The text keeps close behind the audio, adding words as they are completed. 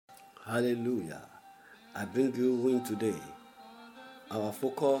Hallelujah. I bring you in today. Our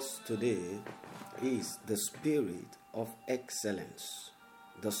focus today is the spirit of excellence.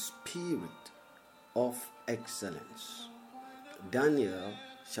 The spirit of excellence. Daniel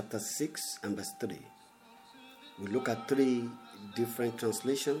chapter 6 and verse 3. We look at three different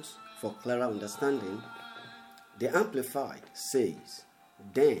translations for clearer understanding. The Amplified says,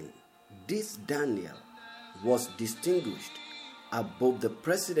 "Then this Daniel was distinguished above the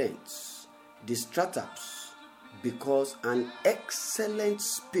presidents, the satraps, because an excellent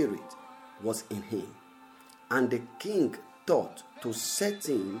spirit was in him, and the king thought to set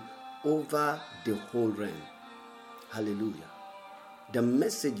him over the whole realm." Hallelujah. The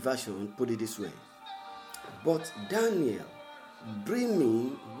Message version put it this way: "But Daniel,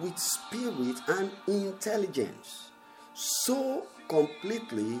 brimming with spirit and intelligence, so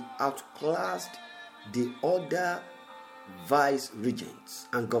completely outclassed the other vice regents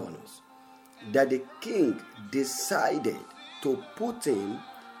and governors that the king decided to put him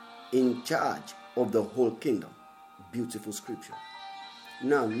in charge of the whole kingdom." Beautiful scripture.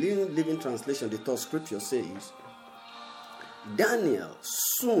 Now, Living Translation, the third scripture says, "Daniel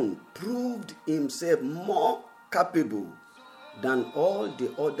soon proved himself more capable than all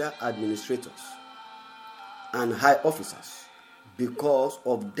the other administrators and high officers because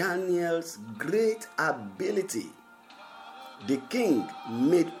of Daniel's great ability. The king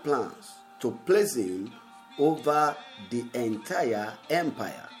made plans to place him over the entire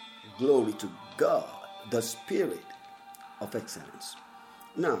empire." Glory to God, the spirit of excellence.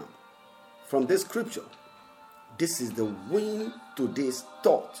 Now, from this scripture, this is the win to this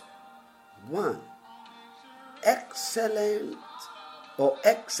thought. 1. Excellent or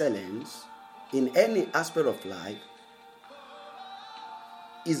excellence in any aspect of life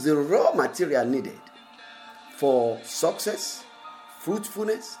is the raw material needed for success,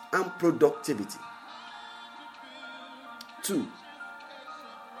 fruitfulness, and productivity. 2.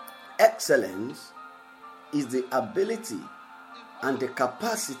 Excellence is the ability and the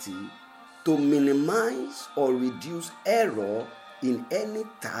capacity to minimize or reduce error in any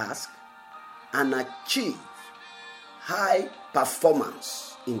task and achieve high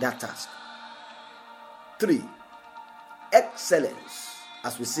performance in that task. 3. Excellence,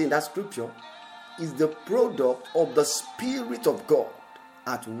 as we see in that scripture, is the product of the Spirit of God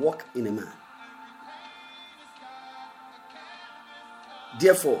at work in a man.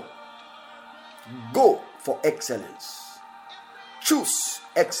 Therefore, go for excellence. Choose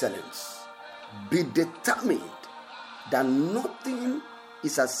excellence. Be determined that nothing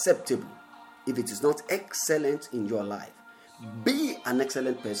is acceptable if it is not excellent in your life. Be an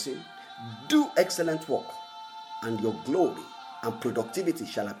excellent person. Do excellent work, and your glory and productivity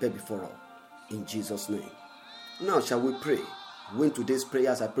shall appear before all. In Jesus' name. Now shall we pray? When today's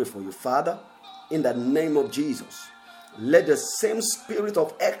prayers, I pray for you, Father, in the name of Jesus, let the same spirit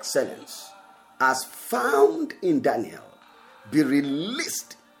of excellence as found in Daniel be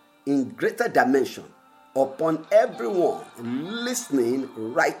released in greater dimension upon everyone listening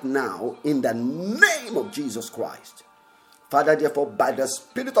right now in the name of Jesus Christ. Father, therefore, by the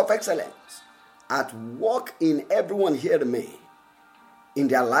spirit of excellence at work in everyone hearing me, in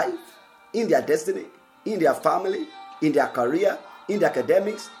their life, in their destiny, in their family, in their career, in their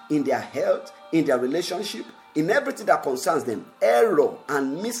academics, in their health, in their relationship, in everything that concerns them, error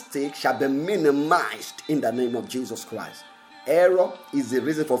and mistake shall be minimized in the name of Jesus Christ. Error is the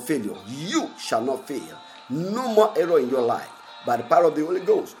reason for failure. You shall not fail. No more error in your life. By the power of the Holy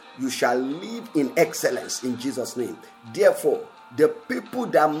Ghost, you shall live in excellence in Jesus' name. Therefore, the people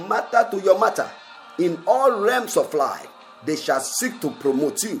that matter to your matter in all realms of life, they shall seek to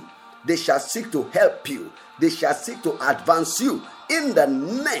promote you. They shall seek to help you. They shall seek to advance you in the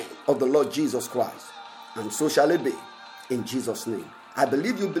name of the Lord Jesus Christ. And so shall it be in Jesus' name. I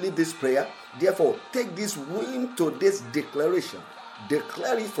believe you believe this prayer. Therefore, take this win to this declaration.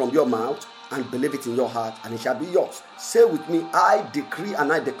 Declare it from your mouth and believe it in your heart, and it shall be yours. Say with me, I decree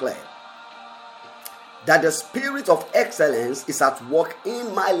and I declare that the spirit of excellence is at work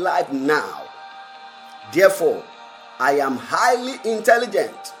in my life now. Therefore, I am highly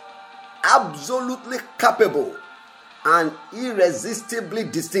intelligent, absolutely capable, and irresistibly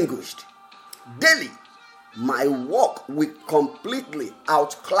distinguished. Daily, my work will completely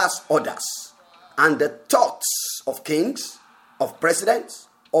outclass others, and the thoughts of kings, of presidents,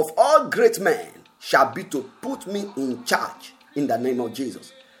 of all great men shall be to put me in charge in the name of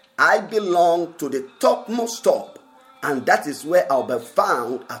Jesus. I belong to the topmost top, and that is where I'll be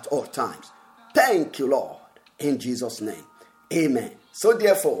found at all times. Thank you, Lord, in Jesus' name. Amen. So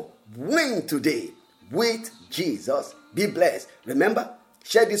therefore, win today with Jesus. Be blessed. Remember,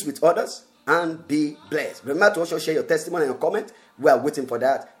 Share this with others and be blessed. Remember to also share your testimony and your comment. We are waiting for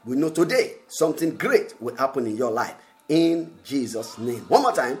that. We know today something great will happen in your life. In Jesus' name. One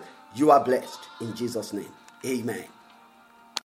more time, you are blessed. In Jesus' name. Amen.